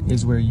labor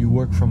is where you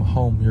work from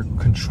home, you're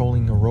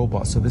controlling a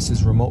robot. So this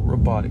is remote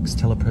robotics,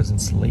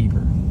 telepresence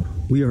labor.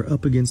 We are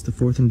up against the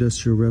fourth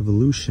industrial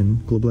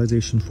revolution,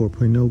 globalization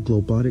 4.0,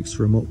 globotics,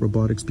 remote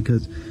robotics,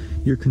 because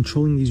you're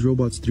controlling these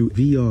robots through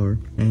VR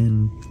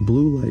and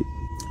blue light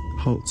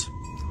halts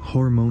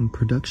hormone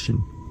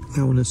production.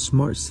 Now in a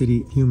smart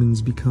city,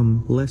 humans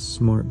become less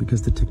smart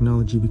because the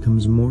technology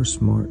becomes more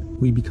smart.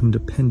 We become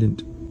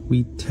dependent.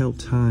 We tell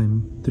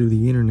time through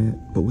the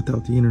internet, but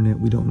without the internet,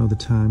 we don't know the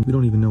time. We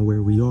don't even know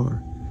where we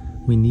are.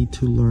 We need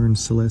to learn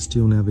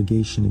celestial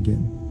navigation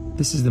again.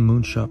 This is the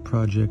Moonshot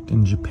project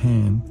in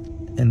Japan,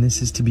 and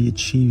this is to be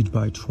achieved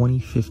by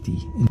 2050.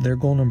 And their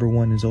goal number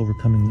 1 is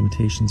overcoming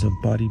limitations of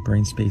body,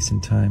 brain, space,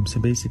 and time. So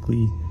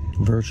basically,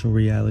 virtual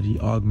reality,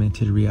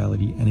 augmented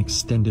reality, and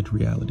extended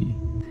reality.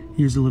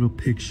 Here's a little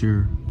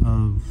picture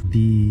of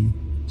the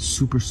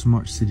super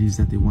smart cities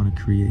that they want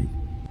to create.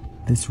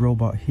 This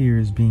robot here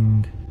is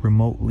being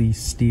remotely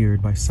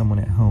steered by someone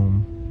at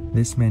home.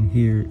 This man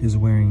here is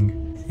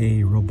wearing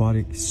a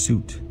robotic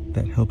suit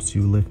that helps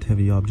you lift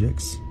heavy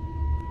objects.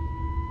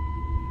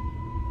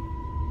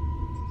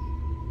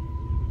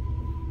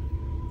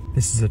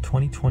 This is a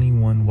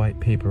 2021 white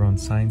paper on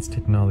science,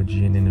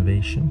 technology, and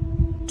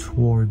innovation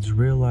towards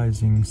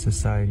realizing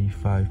Society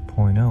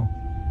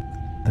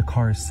 5.0. The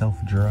car is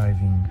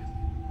self-driving,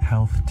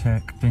 health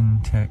tech,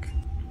 fintech,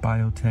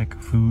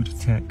 biotech, food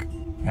tech,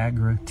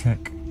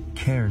 agri-tech,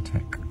 care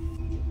tech.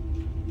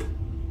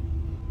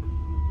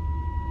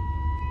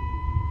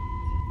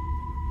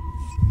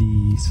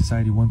 The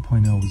Society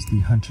 1.0 is the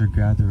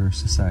hunter-gatherer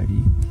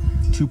society,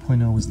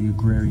 2.0 is the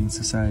agrarian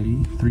society,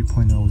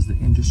 3.0 is the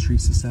industry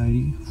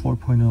society,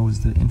 4.0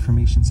 is the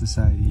information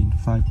society, and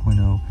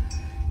 5.0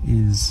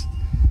 is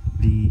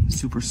the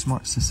super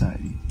smart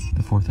society.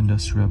 The fourth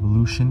industrial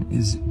revolution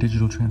is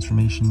digital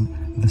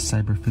transformation of the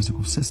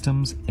cyber-physical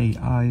systems,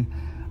 AI,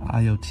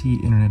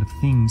 IoT, Internet of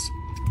Things,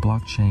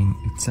 blockchain,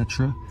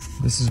 etc.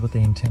 This is what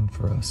they intend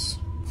for us,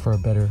 for a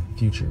better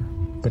future.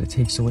 But it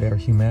takes away our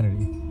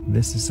humanity.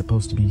 This is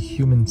supposed to be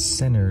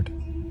human-centered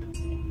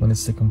when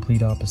it's the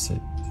complete opposite,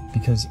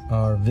 because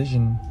our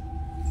vision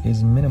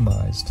is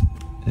minimized,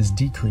 is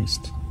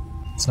decreased.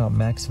 It's not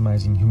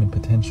maximizing human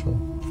potential.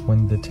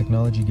 When the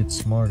technology gets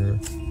smarter,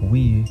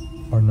 we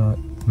are not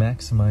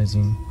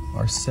maximizing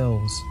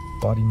ourselves,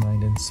 body,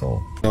 mind, and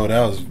soul. No,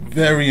 that was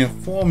very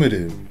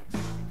informative.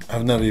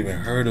 I've never even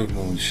heard of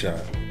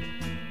Moonshot.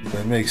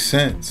 That makes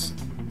sense.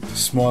 The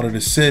smarter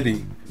the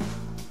city,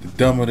 the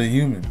dumber the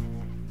human.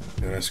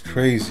 Yeah, that's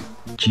crazy.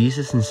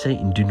 Jesus and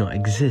Satan do not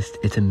exist.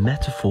 It's a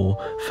metaphor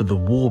for the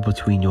war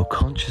between your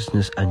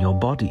consciousness and your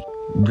body.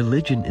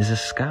 Religion is a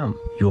scam.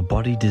 Your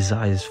body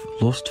desires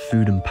lust,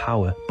 food, and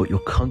power, but your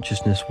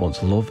consciousness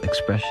wants love,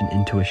 expression,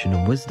 intuition,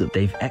 and wisdom.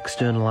 They've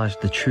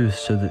externalized the truth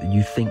so that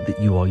you think that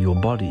you are your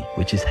body,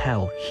 which is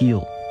hell,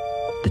 heel.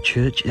 The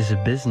church is a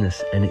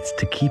business, and it's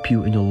to keep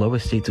you in your lower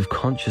states of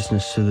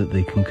consciousness so that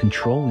they can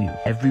control you.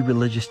 Every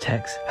religious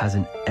text has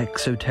an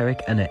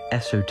exoteric and an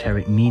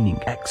esoteric meaning.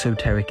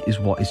 Exoteric is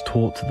what is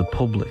taught to the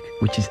public,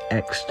 which is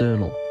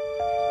external.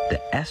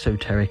 The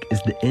esoteric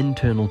is the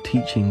internal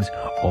teachings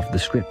of the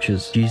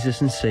scriptures.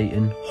 Jesus and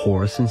Satan,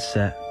 Horus and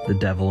Set, the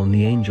devil and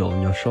the angel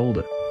on your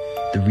shoulder.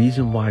 The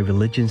reason why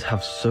religions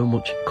have so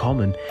much in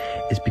common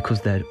is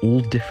because they're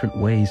all different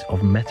ways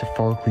of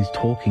metaphorically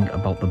talking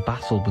about the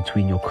battle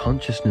between your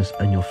consciousness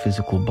and your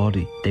physical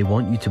body. They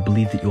want you to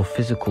believe that you're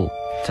physical,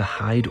 to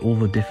hide all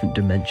the different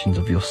dimensions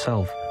of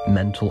yourself,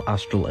 mental,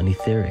 astral, and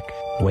etheric.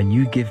 When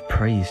you give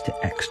praise to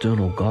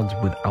external gods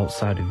with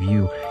outside of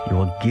you, you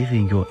are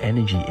giving your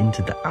energy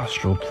into the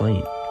astral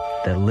plane.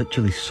 They're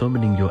literally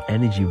summoning your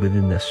energy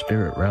within their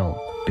spirit realm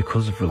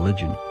because of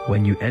religion.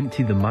 When you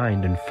empty the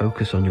mind and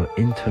focus on your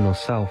internal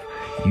self,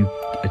 you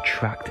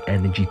attract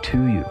energy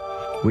to you,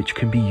 which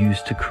can be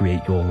used to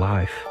create your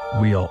life.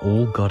 We are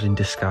all God in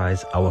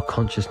disguise. Our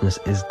consciousness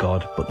is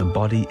God, but the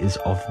body is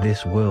of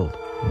this world.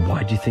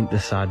 Why do you think the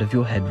side of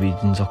your head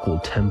regions are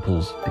called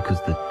temples? Because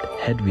the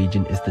head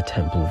region is the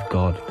temple of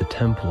God, the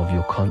temple of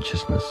your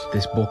consciousness.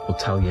 This book will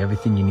tell you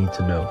everything you need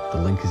to know.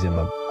 The link is in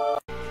my...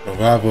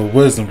 Revival of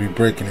Wisdom be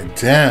breaking it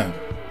down.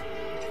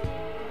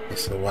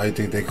 So why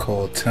do you think they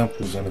call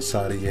temples on the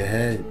side of your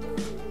head?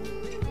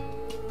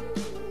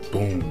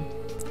 Boom.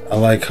 I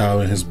like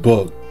how in his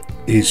book,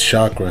 each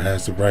chakra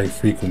has the right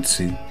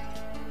frequency,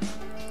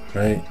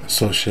 right?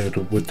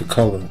 Associated with the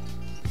color.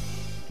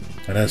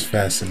 And that's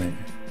fascinating.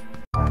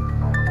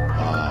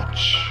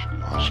 Watch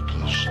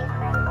closely.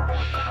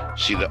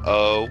 See the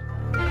O?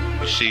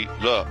 You see,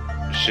 look,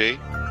 you see?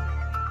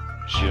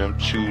 See them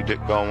two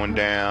that going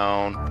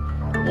down?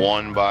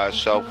 One by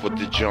itself with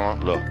the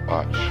joint. Look,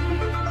 watch.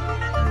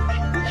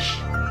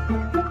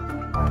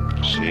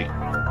 See?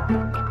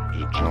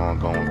 The joint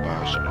going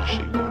by itself.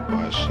 See, going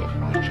by itself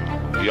on the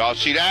joint. Y'all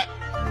see that?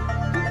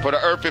 For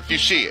the earth if you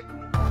see it.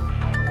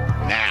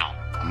 Now,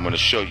 I'm going to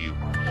show you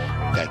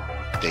that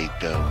they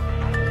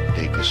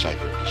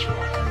decipher this one.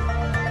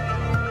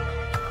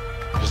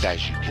 Because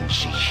as you can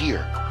see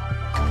here,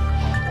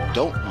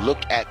 don't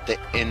look at the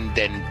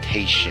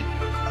indentation.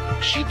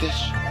 See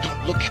this?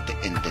 Don't look at the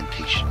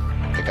indentation.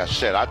 Like I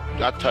said, I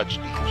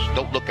touched these.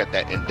 Don't look at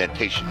that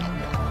indentation no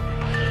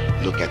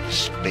more. Look at the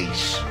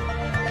space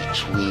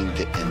between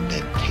the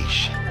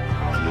indentation.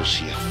 And you'll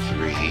see a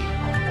 3.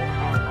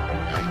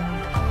 Right?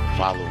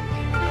 Follow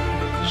me.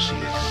 You'll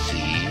see a Z.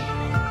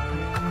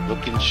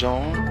 Looking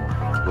John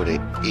with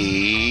an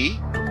E.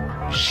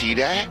 You see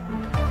that?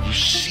 You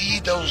see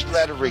those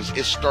letterings.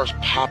 It starts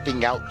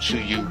popping out to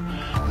you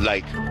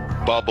like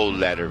bubble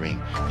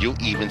lettering.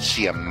 You'll even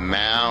see a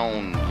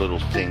mound little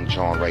thing,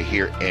 John, right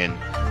here, and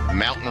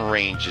mountain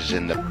ranges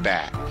in the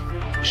back.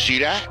 See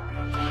that?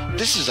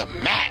 This is a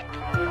map.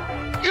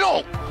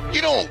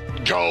 You don't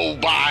go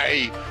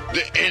by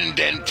the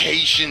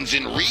indentations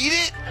and read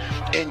it.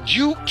 And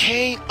you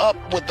came up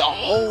with the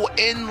whole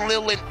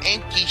Enlil and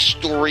Enki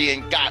story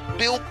and got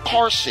Bill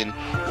Carson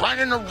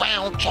running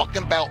around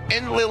talking about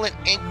Enlil and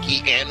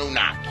Enki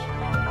Anunnaki.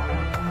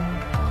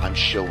 I'm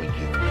showing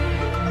you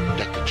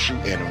that the true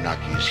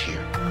Anunnaki is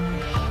here.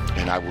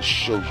 And I will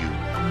show you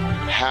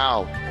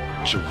how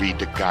to read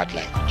the God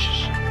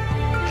languages.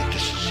 And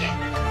this is it.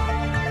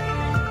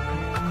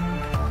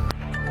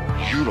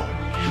 You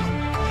don't.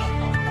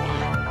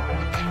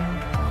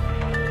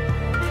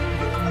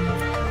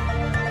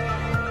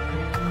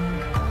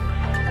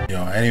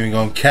 Yo, I ain't even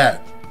gonna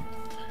cap.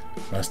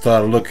 When I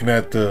started looking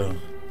at the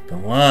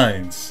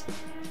lines,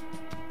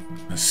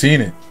 I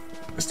seen it.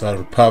 It started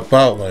to pop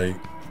out like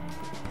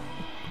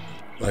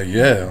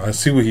yeah, I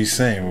see what he's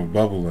saying with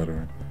bubble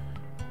lettering.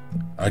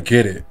 I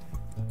get it.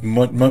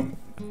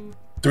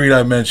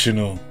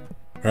 Three-dimensional,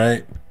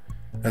 right?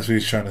 That's what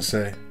he's trying to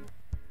say.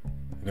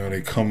 You know,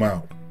 they come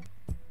out.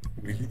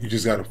 You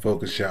just gotta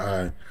focus your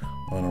eye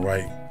on the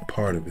right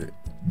part of it,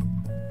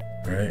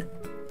 right?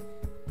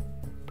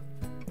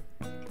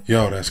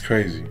 Yo, that's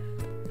crazy.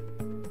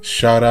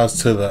 Shout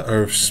outs to the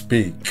Earth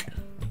Speak.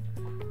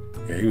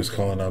 Yeah, he was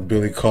calling out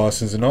Billy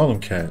Carsons and all them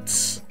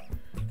cats.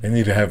 They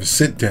need to have a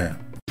sit down.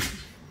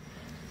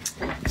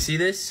 See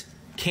this?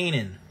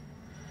 Canaan.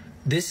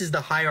 This is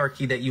the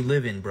hierarchy that you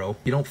live in, bro.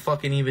 You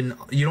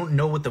don't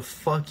know what the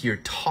fuck you're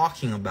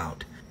talking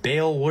about.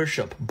 Baal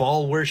worship,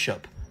 Baal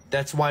worship.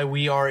 That's why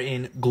we are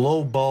in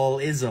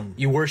globalism.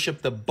 You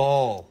worship the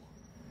Baal.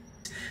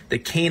 The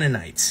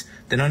Canaanites.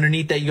 Then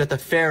underneath that you got the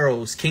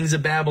Pharaohs, Kings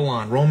of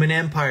Babylon, Roman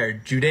Empire,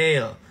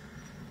 Judea,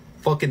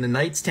 fucking the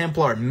Knights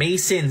Templar,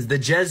 Masons, the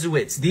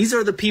Jesuits. These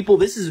are the people.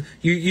 This is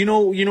you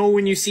know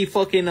when you see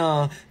fucking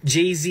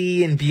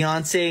Jay-Z and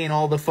Beyonce and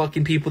all the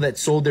fucking people that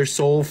sold their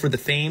soul for the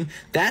fame.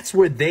 That's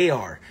where they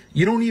are.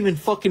 You don't even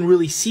fucking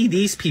really see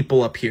these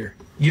people up here.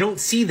 You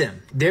don't see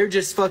them. They're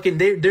just fucking,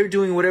 they're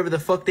doing whatever the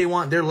fuck they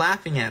want. They're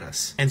laughing at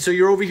us. And so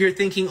you're over here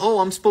thinking, oh,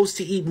 I'm supposed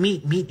to eat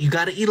meat. You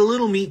gotta eat a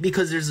little meat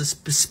because there's a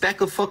speck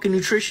of fucking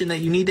nutrition that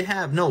you need to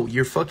have. No,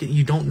 you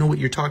don't know what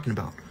you're talking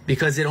about.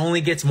 Because it only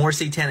gets more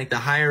satanic. The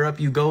higher up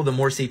you go, the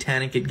more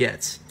satanic it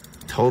gets.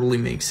 Totally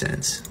makes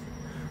sense.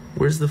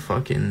 Where's the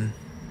fucking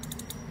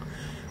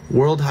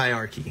world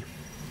hierarchy?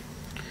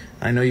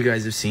 I know you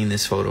guys have seen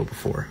this photo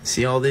before.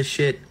 See all this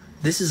shit?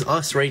 This is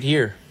us right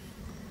here.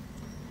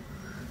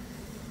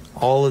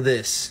 All of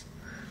this.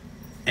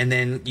 And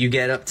then you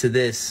get up to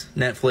this.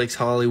 Netflix,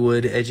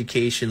 Hollywood,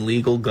 education,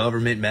 legal,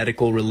 government,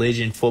 medical,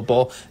 religion,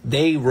 football.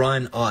 They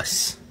run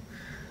us.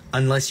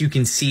 Unless you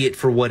can see it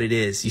for what it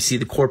is. You see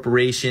the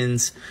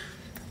corporations.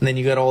 And then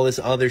you got all this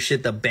other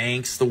shit. The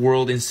banks, the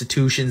world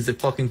institutions, the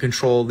fucking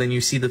control. Then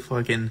you see the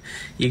fucking...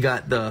 You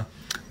got the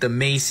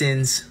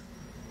Masons.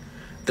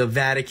 The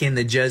Vatican,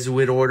 the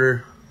Jesuit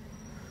order.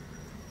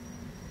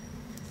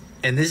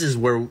 And this is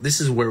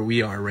where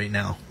we are right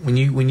now. When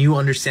you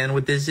understand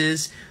what this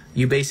is,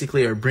 you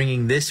basically are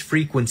bringing this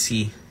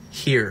frequency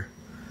here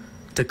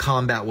to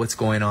combat what's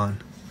going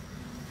on.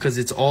 Because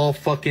it's all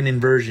fucking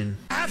inversion.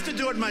 I have to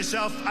do it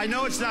myself. I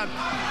know it's not...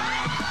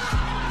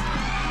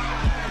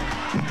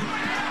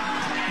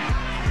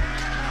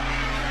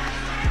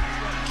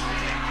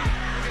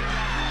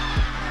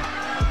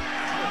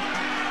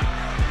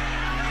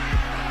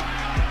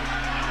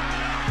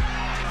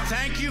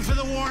 Thank you for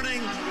the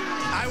warning.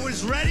 I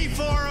was ready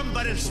for him,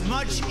 but it's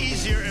much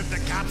easier if the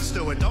cops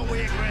do it. Don't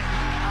we agree?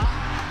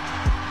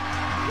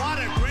 What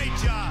a great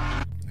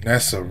job.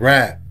 That's a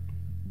wrap.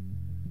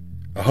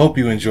 I hope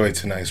you enjoyed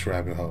tonight's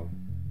rabbit hole.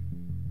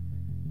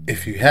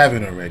 If you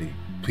haven't already,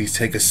 please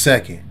take a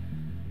second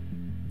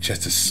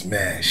just to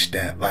smash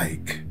that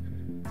like.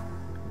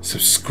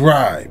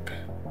 Subscribe.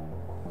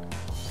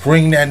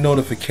 Ring that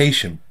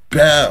notification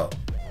bell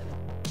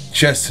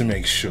just to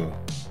make sure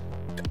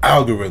the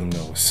algorithm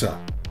knows what's up.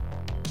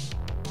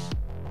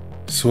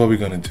 So what we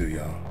gonna do,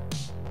 y'all?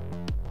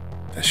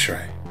 That's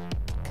right.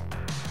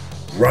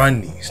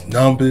 Run these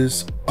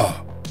numbers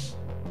up.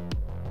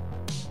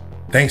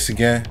 Thanks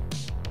again.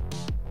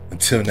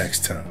 Until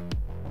next time.